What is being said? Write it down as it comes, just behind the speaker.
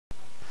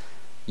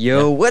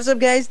Yo, what's up,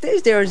 guys? This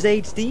is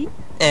TerasHD.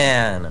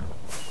 And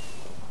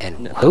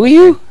who are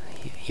you?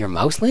 You're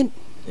MouseLint?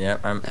 yeah,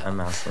 I'm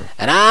MouseLint.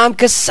 And I'm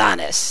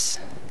Casanis.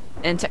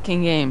 And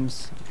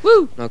TechkingGames.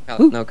 Woo!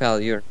 No, Kyle,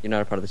 you're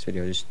not a part of this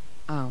video. Just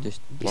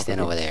You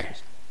stand over there.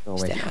 Go away.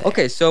 Stand over there.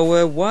 Okay,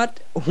 so what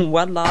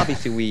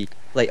lobbies do we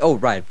play? Oh,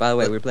 right. By the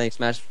way, we're playing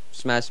Smash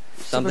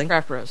something.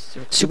 Supercraft Bros.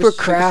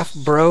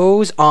 Supercraft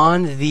Bros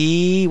on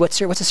the what's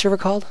the server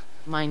called?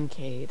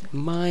 MineCade.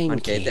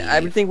 MineCade.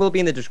 Everything will be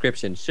in the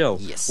description. So,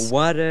 Yes.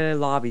 what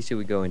lobbies should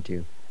we go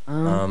into?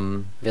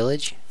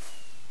 Village.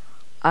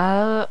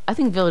 I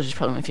think Village is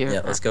probably my favorite.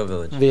 Yeah, let's go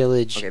Village.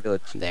 Village. Okay,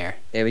 Village. There.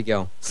 There we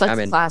go. Select I'm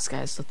the in. class,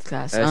 guys. Select the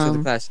class. So the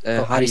class.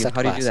 how do you select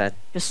how do you class? do that?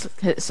 Just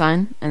hit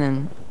sign and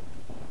then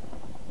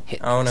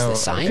Hit Oh, no. the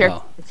sign. char-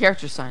 Oh. the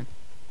character sign.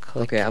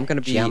 Click Okay, I'm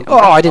gonna be. jump. Oh,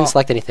 I didn't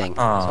select anything.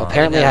 Aw. So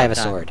apparently Yeah, I have a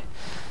time. sword.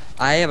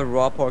 I have a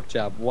raw pork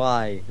chop.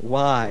 Why?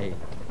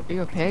 Are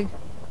you a pig?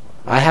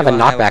 I have a do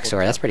I have a knockback pork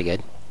sword. chop? That's pretty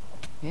good.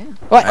 Yeah.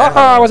 What? I have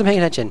I a- wasn't paying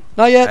attention.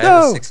 Not yet. I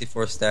have a No.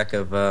 64 stack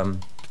of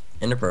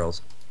ender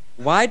pearls.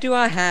 Why do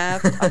I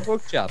have a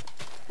pork chop?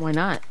 Why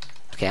not?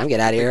 Okay, I'm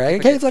getting out of here. I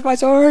can't select my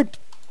sword.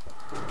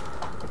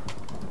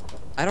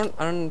 I don't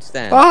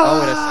understand. Oh,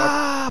 it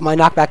Ah, my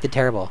knockback did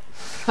terrible.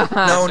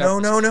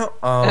 No.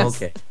 Oh,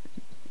 okay.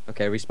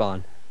 Okay,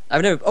 respawn.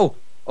 I've never.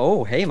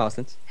 Oh, hey,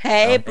 MouseLint.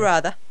 Hey, Okay.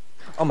 brother.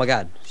 Oh my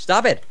God!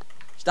 Stop it!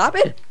 Stop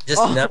it!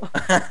 Just Oh. no.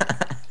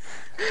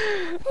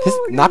 This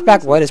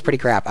knockback wood is pretty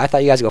crap. I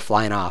thought you guys would go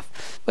flying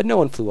off, but no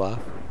one flew off.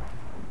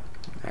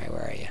 All right,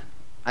 where are you?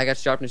 I got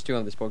sharpness 2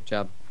 on this pork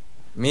chop.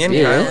 Me and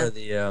Yeah. Kyle are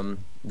the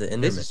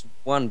Enderman. This is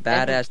one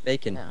badass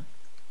bacon. Yeah.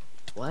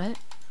 What?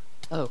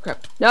 Oh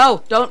crap!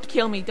 No! Don't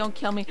kill me! Don't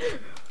kill me!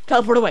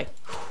 Teleport away.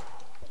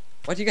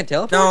 What, you can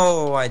teleport?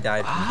 No, I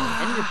died.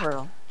 Ender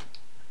pearl.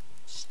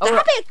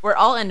 Stop it! We're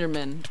all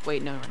Endermen.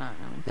 Wait, no, we're not.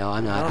 No. No,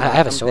 I'm not. No, I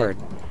have a I'm sword.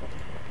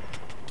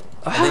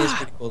 I think it's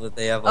pretty cool that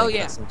they have Oh, like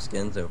yeah. custom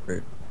skins over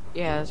it.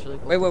 Yeah, that's really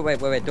cool.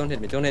 Wait! Don't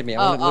hit me! Don't hit me!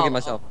 I want to look at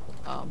myself.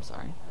 Oh, I'm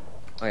sorry.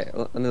 Okay,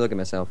 let me look at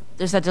myself.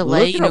 There's that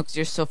delay, Look you know, up- because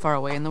you're so far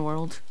away in the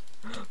world.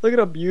 Look at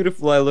how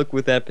beautiful I look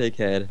with that pig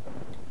head.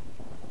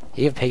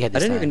 You have pig head I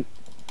this didn't time. even.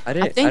 I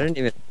think- didn't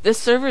even. This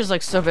server is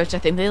like so rich. I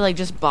think they like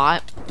just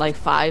bought like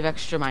 5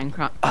 extra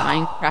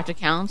Minecraft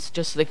accounts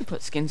just so they could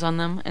put skins on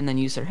them and then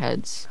use their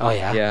heads. Oh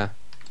yeah. Yeah.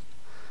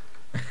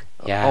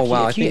 Yeah. Oh, if you-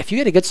 wow, I If you, think- if you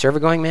get a good server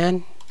going,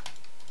 man,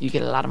 You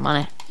get a lot of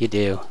money. you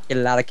do. Get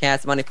a lot of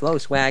cash money flow,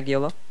 swag,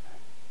 YOLO.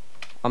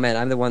 Oh man,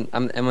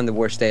 I'm in the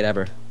worst state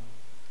ever.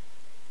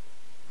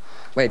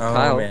 Wait, Oh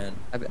Kyle. man,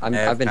 I've I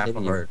have been half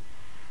hitting a you. heart.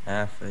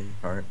 Half a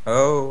heart.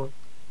 Oh.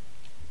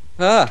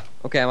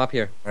 Okay, I'm up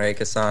here. Alright,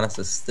 Casanis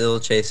is still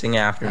chasing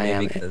after I me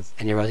am, because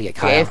and you're about to get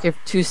Okay, Kyle. if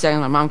 2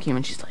 seconds, my mom came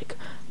and she's like,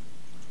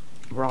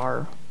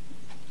 "Rar."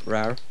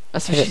 Rawr.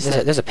 That's what she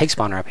said. There's a pig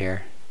spawner up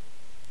here.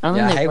 I don't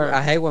Yeah, think they were.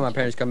 I hate when my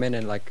parents come in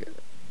and like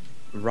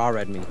raw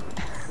at me.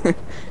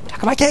 How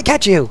come I can't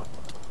catch you?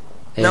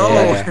 No.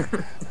 Yeah.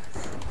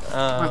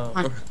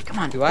 Come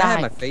on, Do I die.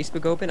 have my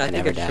Facebook open? I think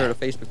never I just heard a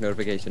Facebook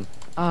notification.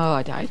 Oh,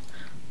 I died.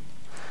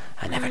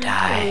 I never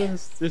die.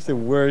 This is the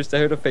worst. I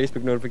heard a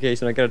Facebook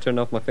notification. I gotta turn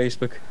off my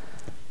Facebook.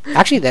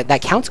 Actually,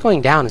 that count's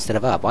going down instead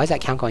of up. Why is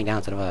that count going down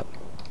instead of up?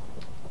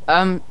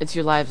 It's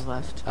your lives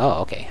left.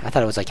 Oh, okay. I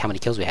thought it was like how many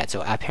kills we had.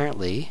 So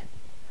apparently,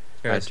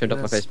 I turned off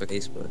my Who has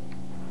Facebook.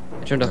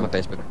 I turned off my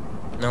Facebook.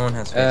 No one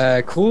has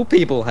Facebook. Cool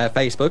people have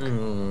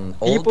Facebook.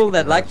 Old People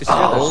that like to share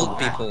their Old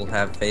people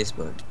have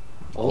Facebook.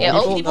 Yeah,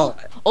 old people.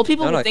 No. Old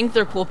people No, who no. think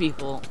they're cool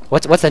people.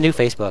 what's the new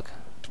Facebook?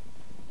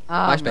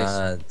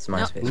 MySpace. It's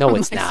MySpace. No,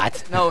 it's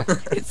not. No,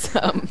 it's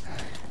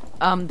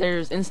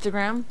there's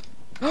Instagram.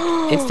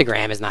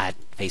 Instagram is not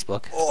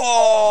Facebook.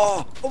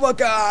 Oh my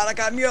God! I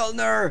got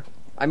Mjolnir.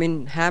 I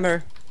mean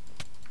hammer.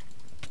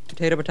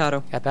 Potato.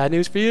 Got bad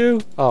news for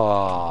you.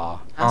 Oh,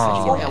 I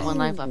Aw. got 1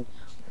 life left.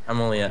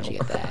 I'm only at. How'd you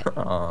get that?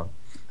 Aw.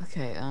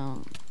 Okay.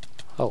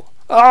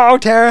 oh,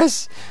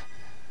 Terrace.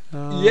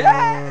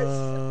 Yes!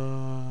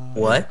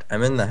 What?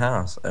 I'm in the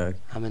house.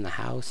 I'm in the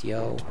house,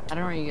 yo. I don't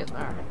know where you guys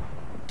are.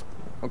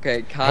 Okay, I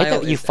hate Kyle.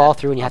 that you fall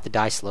through and you have to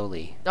die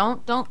slowly.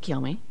 Don't kill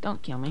me.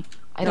 Don't kill me.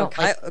 I No, don't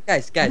Kyle. like,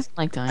 Guys, I don't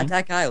like dying.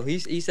 attack Kyle.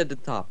 He's at the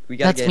top. We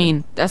gotta That's get him.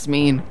 mean. That's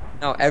mean.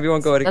 No,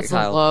 everyone go to That's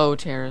Kyle. low,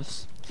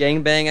 Terrace.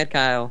 Gang bang at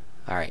Kyle.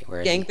 All right, where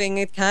is he? Gang bang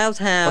at Kyle's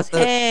house. What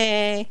the-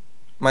 Hey.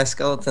 My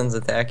skeleton's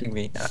attacking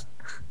me.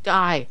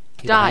 Die.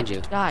 He's Die. behind you.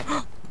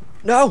 Die.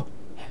 No.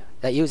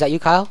 Is that you,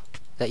 Kyle? Is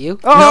that you?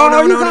 No, Oh,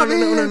 no, you no, no, got no,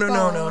 me! no, no,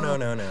 no, no, no,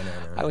 no, no, no.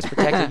 I was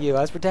protecting you.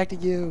 I was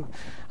protecting you.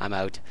 I'm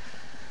out.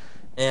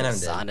 And I'm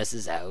dead. Casanis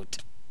is out.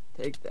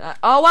 Take that.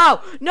 Oh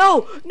wow!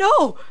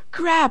 No!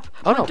 Crap!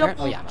 Oh, My no,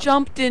 double oh, yeah, no.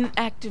 jump didn't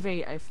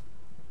activate. I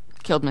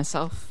killed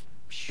myself.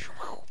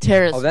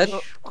 Terrace.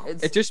 Oh,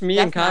 it's just me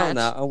and Kyle Deathmatch.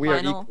 now, and we are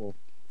Final- equal.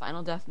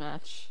 Final death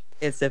match.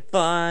 It's a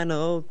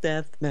final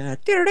death match.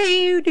 Skeleton. Are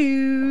you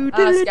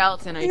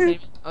kidding me?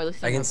 Oh, at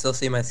least I can still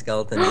see my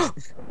skeleton.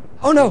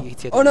 Oh no! You can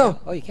see it Oh there. no!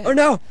 Oh, you can. Oh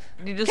no!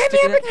 You just Get do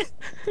me that?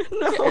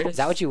 No! Is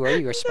that what you were?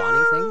 You were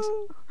spawning things?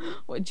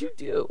 What'd you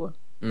do?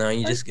 No,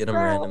 you just get them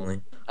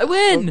randomly. I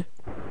win.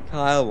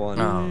 Kyle won.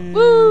 Oh.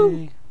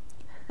 Woo!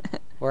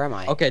 Where am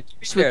I? Okay, to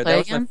be Should we fair, play that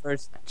was my again?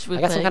 first. Should we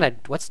I got play? some kind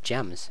of what's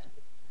gems?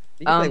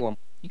 You can play Um, one.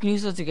 You can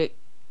use those to get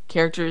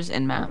characters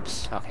and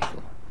maps. Okay,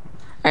 cool.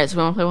 All right, so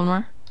we want to play one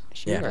more.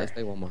 Sure. Yeah. Let's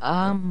play one more.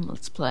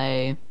 Let's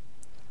play.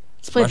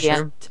 Let's play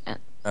Mushroom? the end.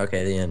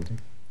 Okay, the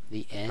end.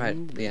 The end.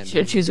 Right, the end.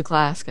 Should choose a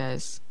class,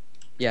 guys.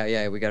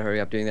 Yeah, we gotta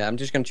hurry up doing that. I'm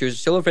just gonna choose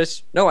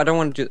silverfish. No, I don't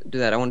want to do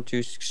that. I want to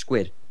choose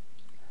squid.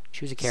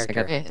 Choose a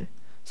character. Okay.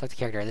 Select the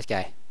character. This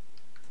guy.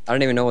 I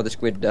don't even know what the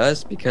squid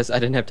does because I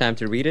didn't have time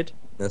to read it.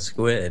 The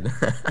squid.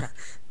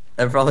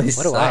 That probably What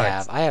sucks. do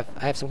I have?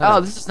 I have some kind Oh,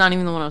 of. this is not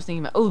even the one I was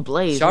thinking about. Oh,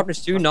 Blaze.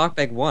 Sharpness 2,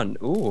 knockback 1.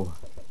 Ooh. Oh,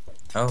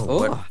 Oh.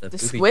 what the The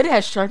poopy- squid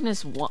has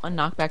sharpness 1,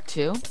 knockback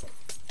 2.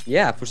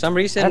 Yeah, for some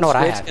reason, I don't know what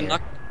I squids have can here.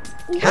 knock.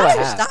 do I Kyle,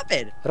 have? stop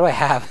it! What do I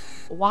have?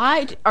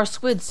 Why are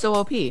squids so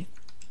OP?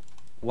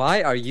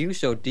 Why are you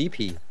so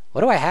DP?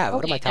 What do I have?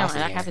 What am I Okay, never tossing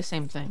mind, I here? have the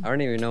same thing. I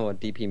don't even know what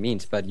DP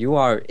means, but you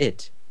are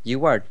it.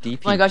 You are DP.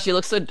 Oh my gosh, you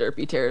look so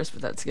derpy, Terrace,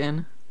 with that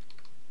skin.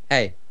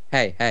 Hey.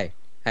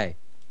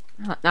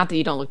 Not that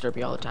you don't look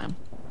derpy all the time.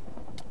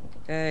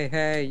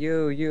 Hey,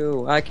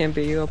 you. I can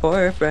be your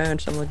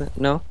boyfriend. Something like that.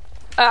 No?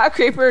 Ah,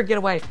 creeper, get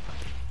away.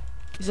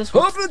 Is this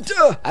what?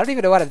 I don't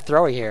even know what to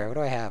throw here. What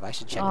do I have? I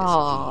should check this.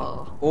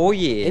 Oh. Oh,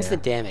 yeah.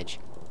 Instant damage.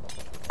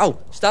 Oh,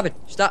 stop it.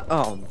 Stop.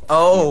 Oh,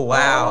 Oh,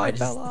 wow. Oh, I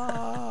just,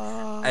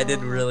 Bella. I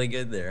did really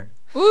good there.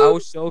 I Woo!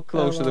 was so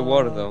close to the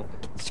water, though.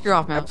 Screw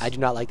off, mouse. I do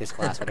not like this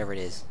class, whatever it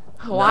is.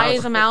 Why No.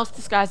 is a mouse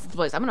disguised as a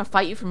blaze? I'm gonna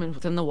fight you from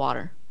within the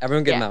water.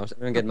 Everyone get Yeah. mouse.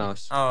 Everyone get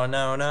mouse. Oh,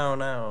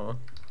 no.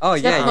 Oh,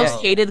 It's the yeah.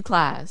 most hated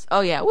class. Oh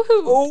yeah,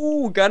 woohoo!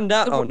 Oh, gun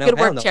down. Good, Oh, no. good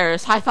hell work, no.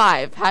 Terrace. High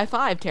five,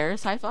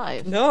 Terrace. High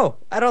five. No,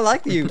 I don't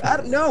like you. I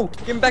don't know.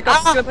 Give me back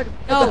up. Ah! Give me back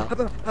up.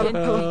 No.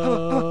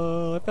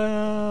 Oh, I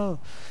fell.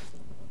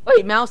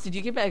 Wait, mouse, did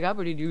you get back up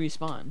or did you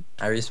respawn?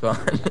 I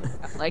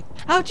respawn. Like,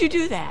 how'd you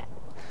do that?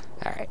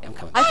 All right, I'm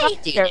coming. I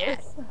thought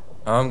Terrace.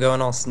 Oh, I'm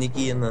going all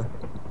sneaky in the...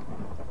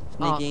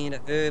 Sneaky in the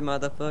hood,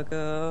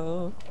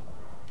 motherfucker.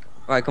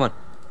 Alright, come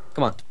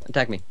on.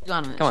 Attack me. You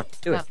on it. Come on.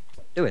 Do it. No.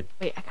 Do it.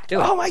 Wait, I got Do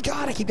it. Oh my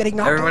god, I keep getting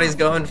knocked Everybody's out.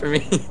 going for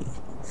me.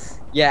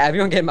 Yeah,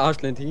 everyone get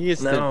MouseLint. He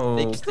is No,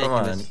 the big stick come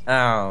in on. this.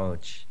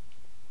 Ouch.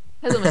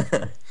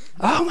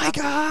 Oh my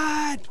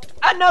god.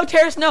 No,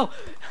 Terrace, no!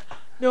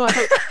 No, I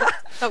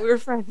thought we were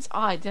friends.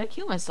 Oh, did I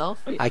kill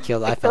myself? I fell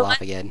feel off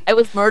like again. I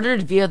was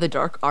murdered via the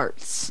dark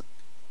arts.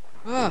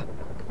 Ah,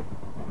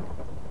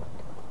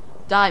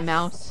 Die,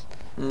 mouse.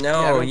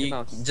 No, everyone you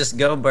mouse. just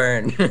go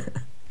burn.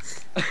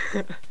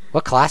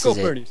 What class go is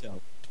burn it?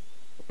 yourself.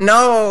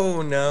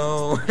 No.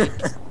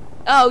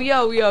 Oh,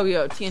 yo.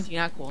 TNT,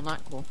 not cool,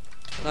 not cool.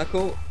 Not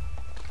cool.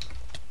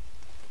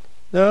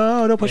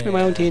 No, don't push me in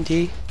my own Yeah.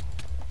 TNT.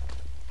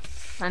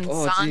 And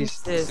Oh,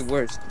 jeez. This is Sans the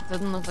worst.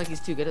 doesn't look like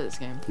he's too good at this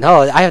game.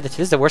 No, this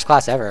is the worst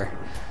class ever.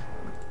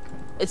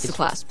 It's the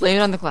class. Blame it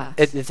on the class.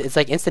 It's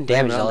like instant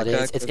damage, all it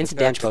is. It's instant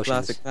damage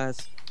potions. Classic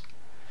class.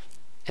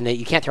 And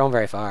you can't throw them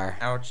very far.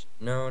 Ouch.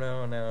 No.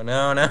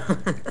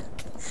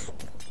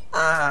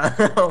 Ah,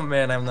 oh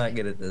man, I'm not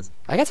good at this.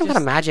 I got some kind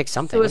of Just magic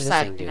something. What does this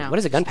suicide thing do? now. What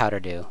does a gunpowder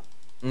do?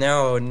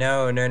 No.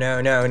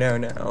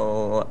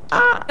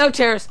 Ah. No,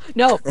 Terrace.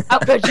 No. How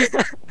could you?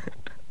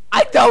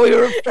 I thought we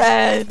were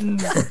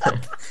friends.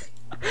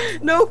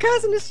 No,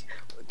 Casanis.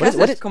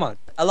 What is- Come on.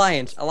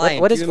 Alliance.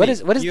 What does You what and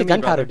is me. what does You the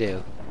and me, gunpowder brother.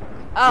 do?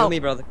 Oh, You and me,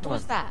 brother. Come what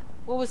was on. that?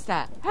 What was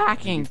that?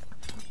 Hacking.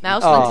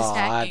 Mouse Oh, went to I'm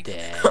stacking.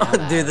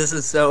 dead. Dude, this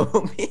is so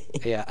OP.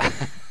 Yeah.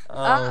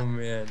 Oh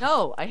man.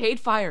 No, I hate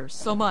fire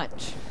so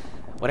much.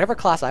 Whatever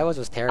class I was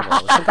terrible.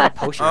 It was some kind of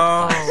potion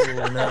class.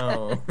 Oh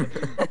no.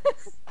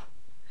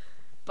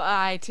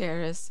 Bye,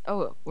 Terrace.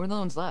 Oh, we're the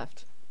ones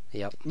left.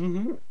 Yep.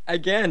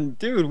 Again,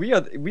 dude, we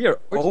are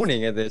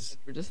owning at this.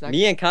 We're just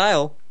Me and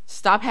Kyle.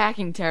 Stop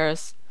hacking,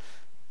 Terrace.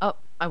 Oh,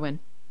 I win.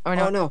 Oh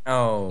no, Oh no.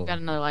 Oh. got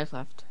another life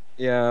left.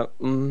 Yeah.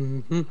 There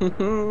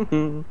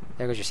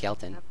goes your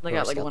skeleton. I Or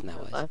got like skeleton one that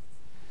was. left.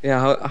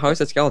 Yeah. How is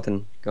that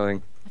skeleton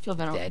going? I feel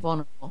Dead.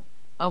 vulnerable.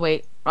 Oh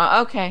wait.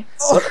 Okay.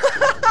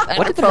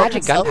 What did the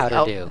magic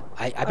gunpowder do?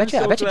 I I'm bet you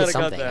so it glad did I got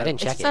something. I that.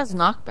 didn't It check just it. says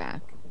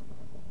knockback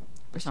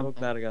or So something.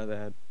 glad I got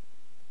that.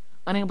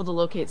 Unable to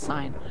locate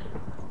sign.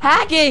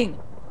 Hacking.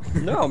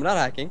 No, I'm not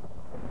hacking.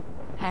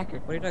 Hacker.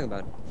 What are you talking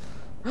about?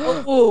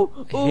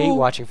 Oh, I hate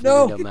watching from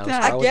no, the window, get mouse.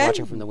 that. I was Again?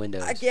 watching from the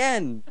windows.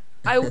 Again.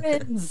 I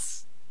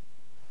wins.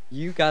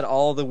 You got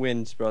all the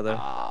wins, brother.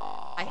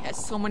 I had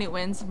so many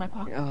wins in my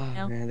pocket. Oh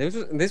now. man,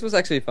 this was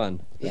actually fun.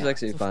 This Yeah. was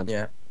actually fun.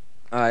 Yeah.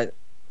 All right.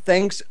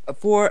 Thanks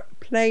for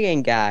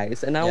playing,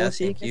 guys, and I Yeah, will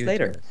see you thank guys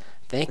later. Terrace.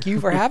 Thank you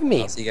for having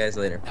me. I'll see you guys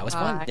later. That was Bye.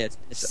 fun. Yes.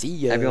 See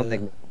ya. Everyone,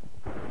 thank me.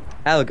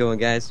 How's it going,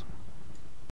 guys?